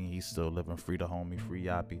 You know what I mean? He's still living. Free the homie, free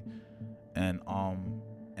Yappy. And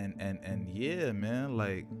yeah, man,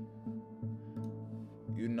 like,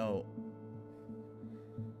 you know,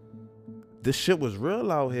 this shit was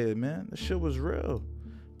real out here, man. This shit was real.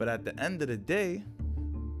 But at the end of the day,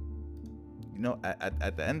 you know,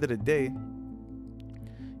 at the end of the day,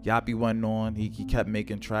 Yappy went on. He kept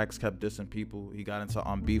making tracks, kept dissing people. He got into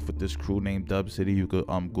beef with this crew named Dub City. You could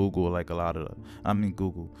Google like a lot of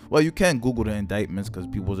Google. Well, you can Google the indictments because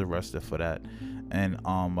people was arrested for that. And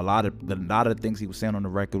a lot of the things he was saying on the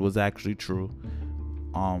record was actually true.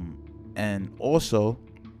 And also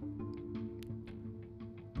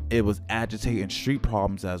it was agitating street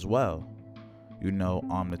problems as well. You know,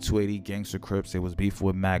 the 280 Gangster Crips, they was beef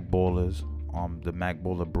with Mac Ballers, the Mac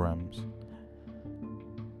Baller Brims.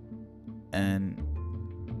 And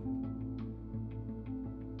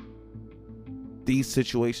these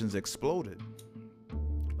situations exploded.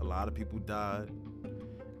 A lot of people died.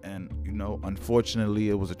 And, you know, unfortunately,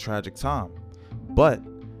 it was a tragic time. But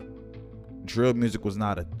drill music was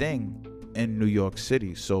not a thing in New York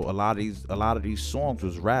City. So a lot of these songs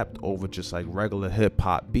was rapped over just like regular hip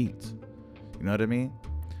hop beats. You know what I mean?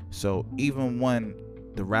 So even when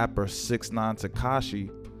the rapper 6ix9ine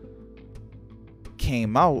Tekashi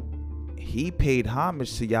came out, he paid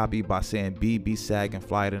homage to Yappy by saying BB Sag and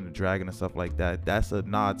Fly It in the Dragon and stuff like that. That's a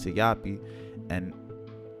nod to Yappy. And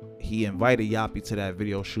he invited Yappy to that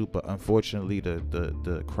video shoot, but unfortunately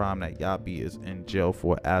the crime that Yappy is in jail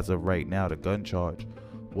for as of right now, the gun charge,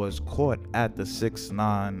 was caught at the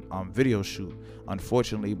 6ix9ine video shoot.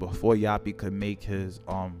 Unfortunately, before Yappy could make his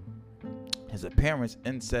appearance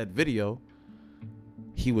in said video,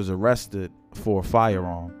 he was arrested for a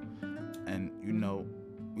firearm. And you know,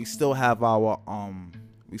 we still have our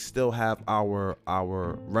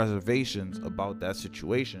reservations about that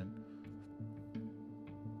situation,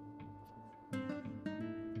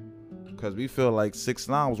 because we feel like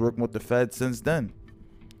 6ix9ine was working with the Fed since then.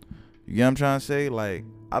 You get what I'm trying to say? Like,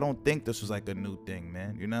 I don't think this was like a new thing,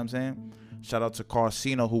 man. You know what I'm saying? Shout out to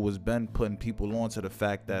Carcino, who was been putting people on to the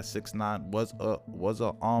fact that 6ix9ine was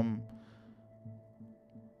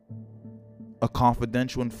a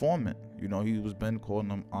confidential informant. You know, he was been calling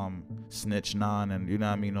them Snitch 9 and, you know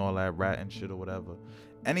what I mean, all that rat and shit or whatever.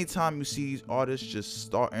 Anytime you see these artists just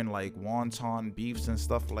starting like wonton beefs and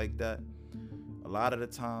stuff like that, a lot of the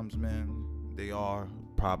times, man, they are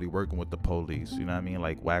probably working with the police. You know what I mean?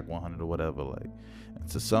 Like Whack 100 or whatever. Like,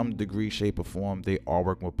 to some degree, shape, or form, they are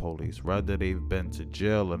working with police, whether they've been to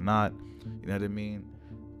jail or not. You know what I mean?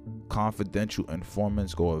 Confidential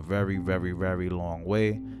informants go a very, very, very long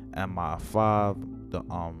way. MI5,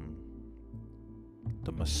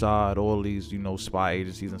 the Mossad, all these, you know, spy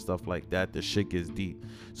agencies and stuff like that. The shit gets deep.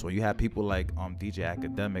 So you have people like DJ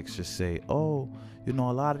Academics just say, oh, you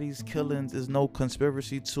know, a lot of these killings, there's no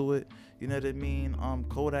conspiracy to it. You know what I mean?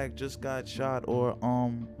 Kodak just got shot, or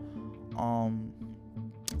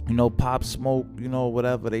you know, Pop Smoke, you know,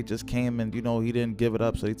 whatever. They just came and, you know, he didn't give it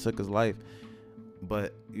up, so he took his life.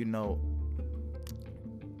 But, you know,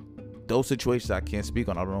 those situations I can't speak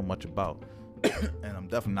on. I don't know much about. And I'm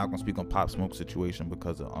definitely not going to speak on Pop Smoke's situation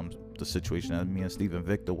because of the situation that me and Stephen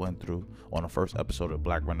Victor went through on the first episode of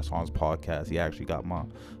Black Renaissance podcast. He actually got my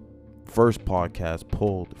first podcast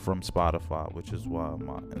pulled from Spotify, which is why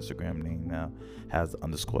my Instagram name now has the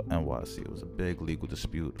 _NYC. It was a big legal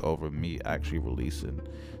dispute over me actually releasing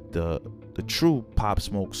the true Pop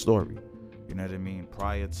Smoke story. You know what I mean?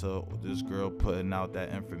 Prior to this girl putting out that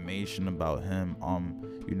information about him,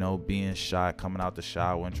 you know, being shot, coming out the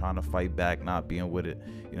shower and trying to fight back, not being with it.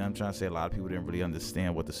 You know what I'm trying to say? A lot of people didn't really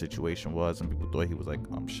understand what the situation was, and people thought he was like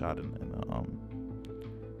shot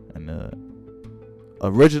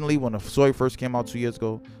originally when the story first came out 2 years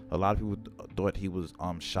ago, a lot of people thought he was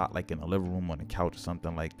shot like in a living room on a couch or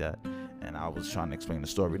something like that. And I was trying to explain the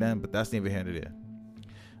story then, but that's neither here nor there.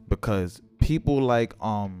 Because people like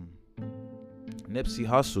Nipsey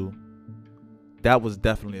Hussle, that was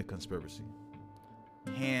definitely a conspiracy.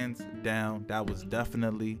 Hands down, that was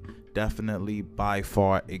definitely by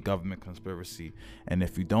far a government conspiracy. And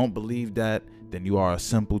if you don't believe that, then you are a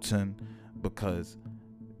simpleton, because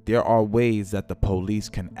there are ways that the police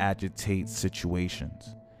can agitate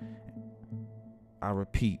situations. I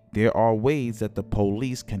repeat, there are ways that the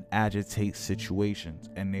police can agitate situations,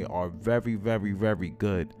 and they are very, very, very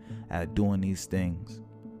good at doing these things.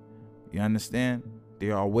 You understand?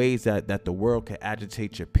 There are ways that the world can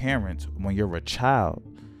agitate your parents when you're a child,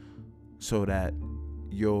 so that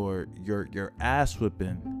your ass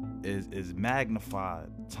whipping is magnified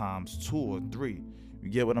times 2 or 3. You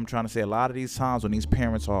get what I'm trying to say? A lot of these times when these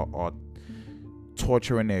parents are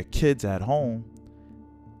torturing their kids at home,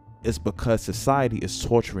 it's because society is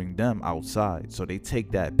torturing them outside. So they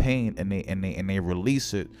take that pain and they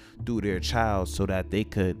release it through their child, so that they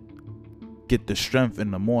could get the strength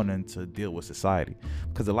in the morning to deal with society.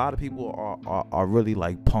 Because a lot of people are really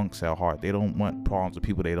like punks at heart. They don't want problems with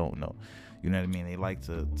people they don't know. You know what I mean? They like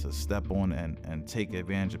to step on and take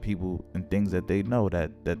advantage of people and things that they know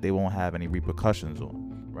that they won't have any repercussions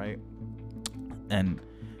on, right? And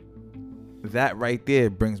that right there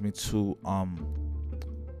brings me to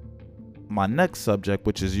my next subject,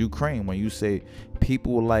 which is Ukraine. When you say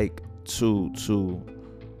people like to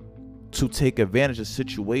take advantage of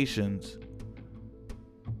situations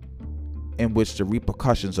in which the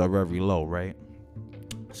repercussions are very low, right?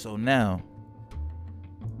 So now,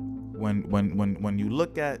 when you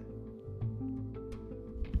look at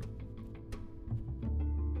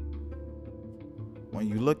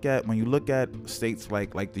states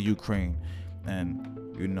like the Ukraine,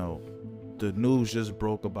 and you know, the news just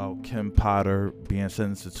broke about Kim Potter being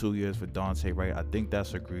sentenced to 2 years for Dante Wright. I think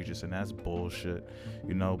that's egregious and that's bullshit,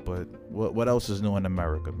 you know. But what else is new in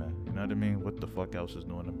America, man? You know what I mean? What the fuck else is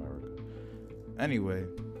new in America? Anyway,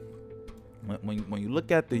 when you look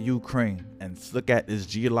at the Ukraine and look at its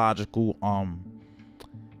geological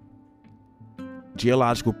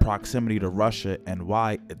proximity to Russia, and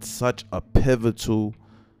why it's such a pivotal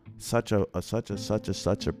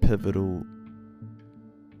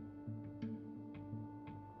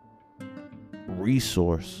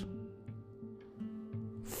resource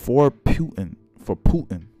for Putin,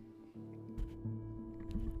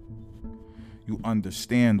 you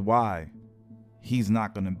understand why he's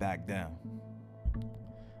not going to back down.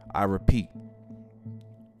 I repeat,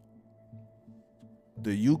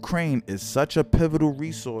 the Ukraine is such a pivotal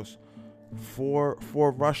resource for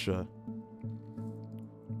Russia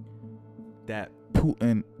that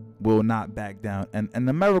Putin will not back down. And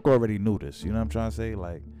America already knew this. You know what I'm trying to say?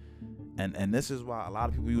 Like, and this is why a lot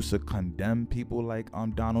of people used to condemn people like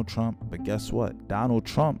Donald Trump. But guess what? Donald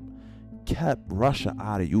Trump kept Russia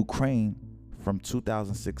out of Ukraine from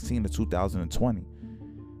 2016 to 2020.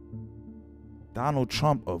 Donald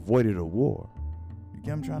Trump avoided a war. You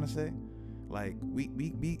get what I'm trying to say? Like, we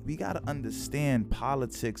gotta understand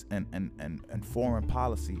politics and foreign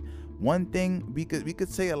policy. One thing we could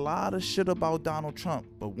say a lot of shit about Donald Trump,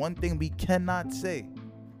 but one thing we cannot say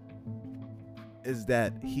is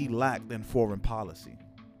that he lacked in foreign policy.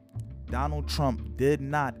 Donald Trump did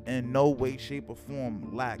not in no way, shape, or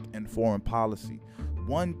form lack in foreign policy.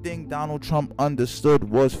 One thing Donald Trump understood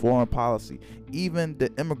was foreign policy. Even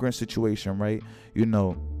the immigrant situation, right? You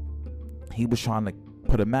know, he was trying to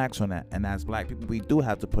put a max on that. And as black people, we do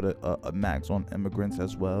have to put a max on immigrants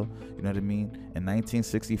as well. You know what I mean? In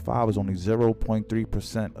 1965, it was only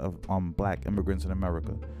 0.3% of black immigrants in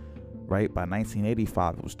America. Right? By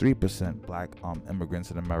 1985, it was 3% black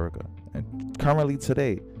immigrants in America. And currently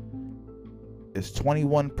today, it's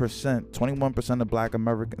 21%. 21% of black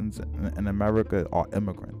Americans in America are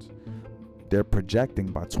immigrants. They're projecting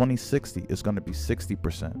by 2060, it's going to be 60%. You get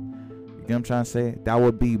what I'm trying to say? That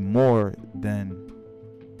would be more than,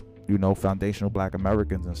 you know, foundational black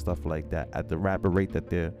Americans and stuff like that at the rapid rate that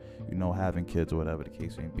they're, you know, having kids or whatever the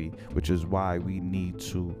case may be, which is why we need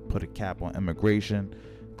to put a cap on immigration,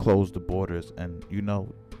 close the borders, and, you know,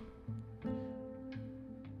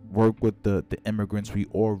 work with the immigrants we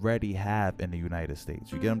already have in the United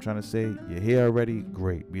States. You get what I'm trying to say? You're here already?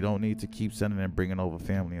 Great. We don't need to keep sending and bringing over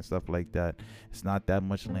family and stuff like that. It's not that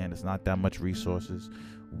much land. It's not that much resources.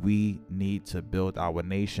 We need to build our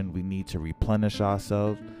nation. We need to replenish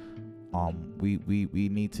ourselves. We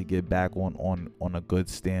need to get back on a good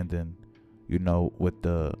standing, you know, with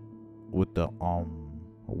the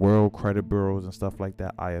world credit bureaus and stuff like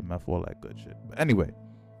that, IMF, all that good shit. But anyway,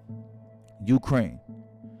 Ukraine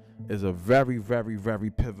is a very, very,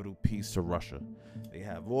 very pivotal piece to Russia. They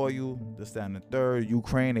have oil, this, that, and the third.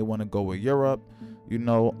 Ukraine, they want to go with Europe, you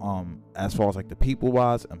know, as far as like the people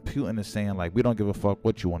wise, and Putin is saying like, we don't give a fuck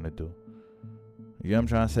what you want to do. You know what I'm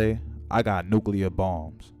trying to say? I got nuclear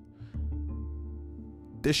bombs.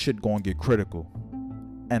 This shit gonna get critical.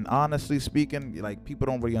 And honestly speaking, like, people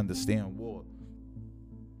don't really understand war.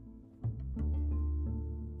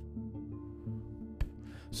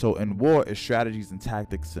 So in war, it's strategies and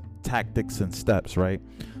tactics and steps, right?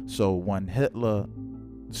 So when Hitler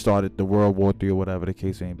started the World War III or whatever the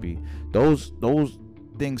case may be, those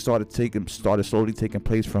things started slowly taking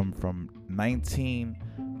place from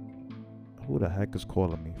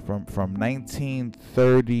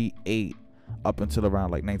 1938 up until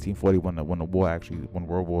around like 1940 when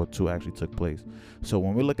World War II actually took place. So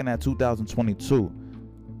when we're looking at 2022,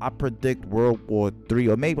 I predict World War III,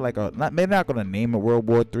 or maybe like maybe not gonna name it World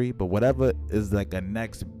War III, but whatever is like a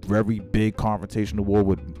next very big confrontational war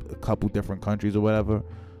with a couple different countries or whatever,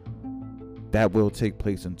 that will take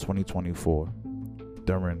place in 2024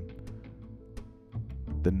 during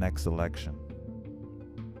the next election.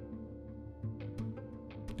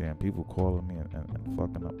 Damn, people calling me and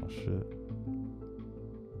fucking up my shit.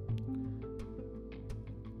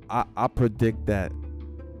 I predict that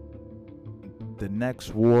the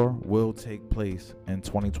next war will take place in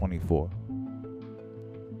 2024.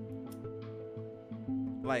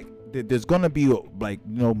 Like, there's gonna be like,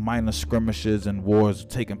 you know, minor skirmishes and wars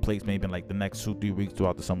taking place maybe in like the next 2-3 weeks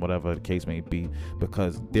throughout the summer, whatever the case may be,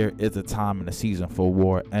 because there is a time and a season for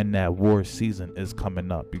war, and that war season is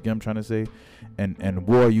coming up. You get what I'm trying to say? And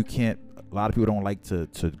war, you can't, a lot of people don't like to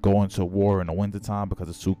go into war in the winter time because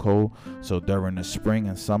it's too cold. So during the spring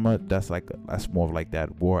and summer, that's more of like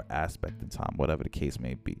that war aspect in time, whatever the case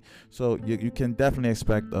may be. So you can definitely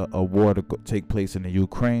expect a war to take place in the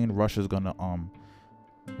Ukraine. Russia's gonna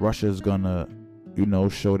you know,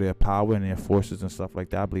 show their power and their forces and stuff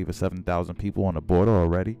like that. I believe it's 7,000 people on the border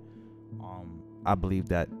already. I believe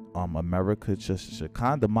that America just should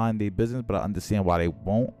kind of mind their business, but I understand why they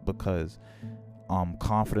won't, because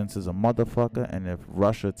confidence is a motherfucker, and if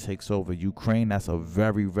Russia takes over Ukraine, that's a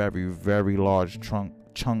very, very, very large chunk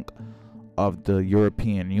of the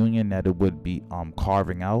European Union that it would be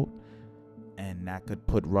carving out, and that could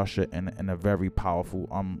put Russia in a very powerful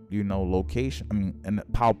you know, location. I mean, in a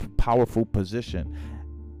powerful position.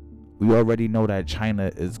 We already know that China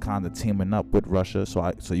is kind of teaming up with Russia,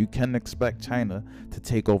 so you can expect China to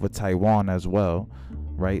take over Taiwan as well,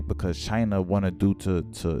 right? Because China want to do to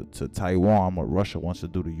Taiwan what Russia wants to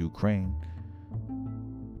do to Ukraine.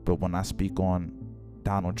 But when I speak on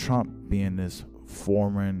Donald Trump being this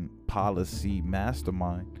foreign policy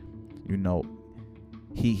mastermind, you know,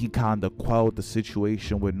 he kind of quelled the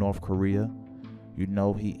situation with North Korea. You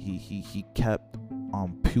know, he kept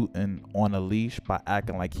Putin on a leash by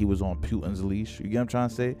acting like he was on Putin's leash. You get what I'm trying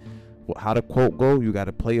to say? Well, how the quote go? You got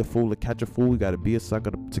to play a fool to catch a fool. You got to be a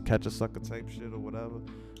sucker to catch a sucker type shit or whatever.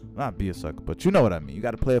 Not be a sucker, but you know what I mean. You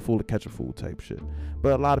got to play a fool to catch a fool type shit.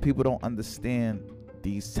 But a lot of people don't understand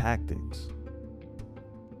these tactics.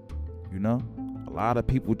 You know? A lot of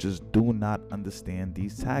people just do not understand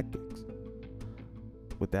these tactics.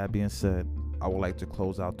 With that being said, I would like to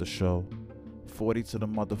close out the show. 40 to the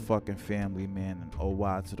motherfucking family, man, and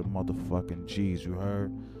OY to the motherfucking G's, you heard?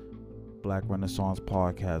 Black Renaissance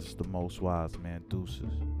Podcast is the most wise, man.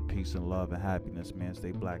 Deuces. Peace and love and happiness, man.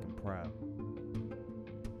 Stay black and proud.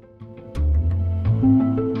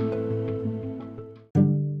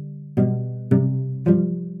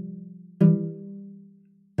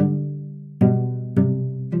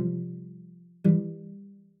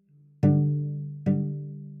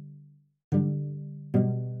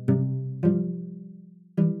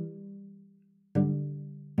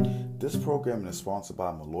 This program is sponsored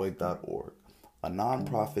by Malloy.org, a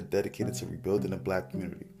non-profit dedicated to rebuilding the black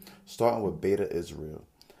community, starting with Beta Israel,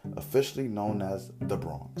 officially known as the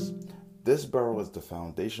Bronx. This borough is the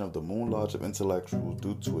foundation of the Moon Lodge of Intellectuals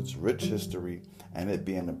due to its rich history and it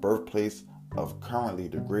being the birthplace of currently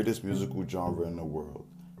the greatest musical genre in the world,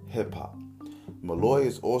 hip-hop. Malloy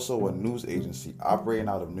is also a news agency operating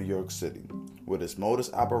out of New York City, with its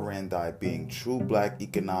modus operandi being true black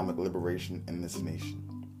economic liberation in this nation.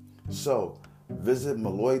 So, visit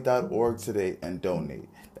Malloy.org today and donate.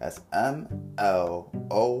 That's MLOI.org.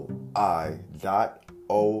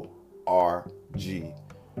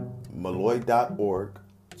 Malloy.org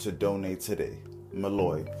to donate today.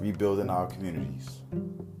 Malloy, rebuilding our communities.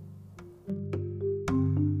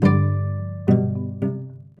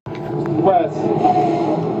 West,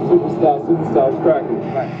 superstar cracking.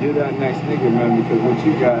 You're that next nigga, man, because what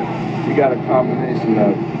you got a combination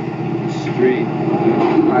of street,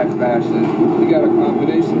 high fashion. You got a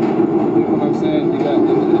combination. You know what I'm saying? You got,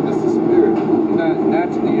 it's the spirit. You're not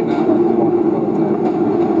naturally, you're not like the type.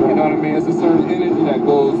 You know what I mean? It's a certain energy that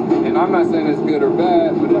goes, and I'm not saying it's good or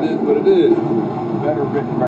bad, but it is what it is. Better written right.